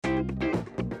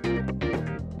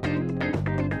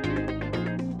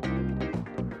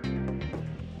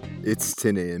It's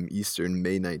 10 a.m. Eastern,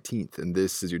 May 19th, and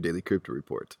this is your daily crypto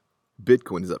report.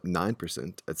 Bitcoin is up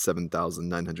 9% at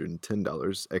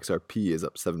 $7,910, XRP is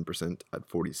up 7% at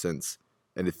 40 cents,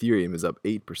 and Ethereum is up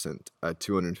 8% at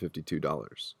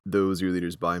 $252. Those are your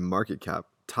leaders by market cap.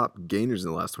 Top gainers in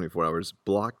the last 24 hours,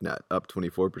 BlockNet up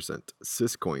 24%,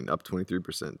 Syscoin up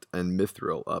 23%, and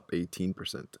Mithril up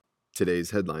 18%.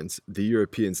 Today's headlines. The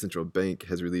European Central Bank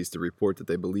has released a report that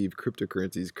they believe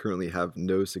cryptocurrencies currently have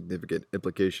no significant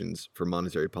implications for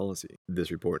monetary policy.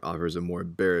 This report offers a more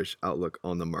bearish outlook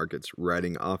on the markets,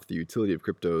 writing off the utility of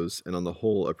cryptos and on the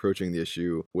whole approaching the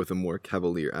issue with a more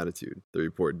cavalier attitude. The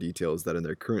report details that in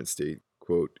their current state,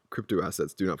 quote, crypto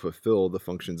assets do not fulfill the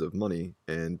functions of money,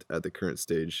 and at the current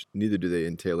stage, neither do they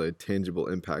entail a tangible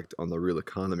impact on the real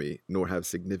economy, nor have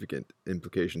significant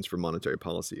implications for monetary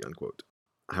policy, unquote.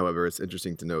 However, it's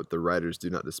interesting to note the writers do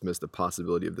not dismiss the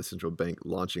possibility of the central bank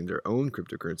launching their own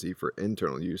cryptocurrency for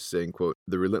internal use, saying, quote,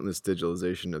 the relentless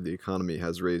digitalization of the economy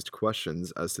has raised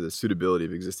questions as to the suitability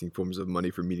of existing forms of money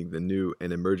for meeting the new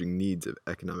and emerging needs of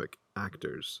economic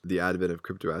actors. The advent of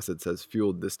crypto assets has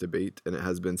fueled this debate, and it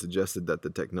has been suggested that the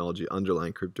technology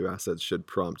underlying crypto assets should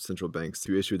prompt central banks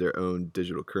to issue their own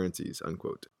digital currencies,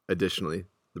 unquote. Additionally,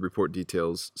 the report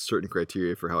details certain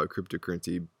criteria for how a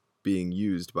cryptocurrency being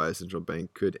used by a central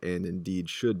bank could and indeed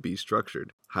should be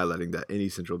structured, highlighting that any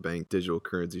central bank digital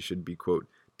currency should be, quote,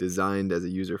 designed as a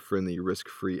user-friendly,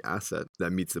 risk-free asset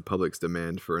that meets the public's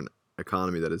demand for an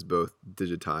economy that is both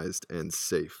digitized and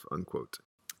safe, unquote.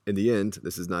 In the end,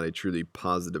 this is not a truly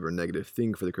positive or negative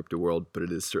thing for the crypto world, but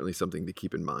it is certainly something to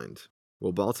keep in mind.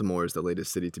 Well, Baltimore is the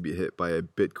latest city to be hit by a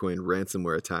Bitcoin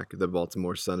ransomware attack. The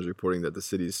Baltimore Sun is reporting that the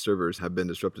city's servers have been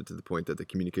disrupted to the point that the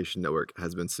communication network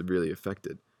has been severely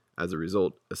affected. As a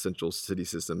result, essential city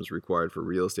systems required for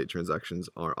real estate transactions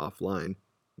are offline,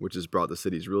 which has brought the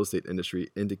city's real estate industry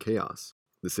into chaos.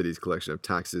 The city's collection of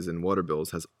taxes and water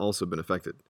bills has also been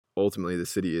affected. Ultimately, the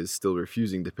city is still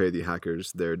refusing to pay the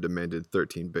hackers their demanded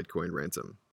 13 Bitcoin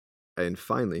ransom. And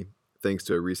finally, thanks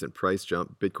to a recent price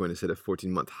jump, Bitcoin has hit a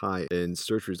 14-month high in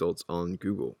search results on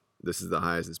Google. This is the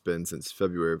highest it's been since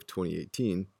February of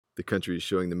 2018. The countries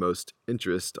showing the most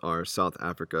interest are South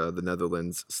Africa, the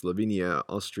Netherlands, Slovenia,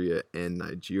 Austria, and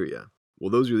Nigeria. Well,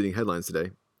 those are your leading headlines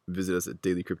today. Visit us at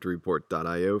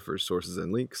dailycryptoreport.io for sources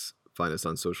and links. Find us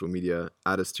on social media,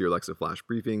 add us to your Alexa Flash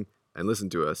Briefing, and listen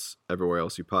to us everywhere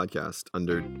else you podcast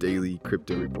under Daily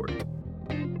Crypto Report.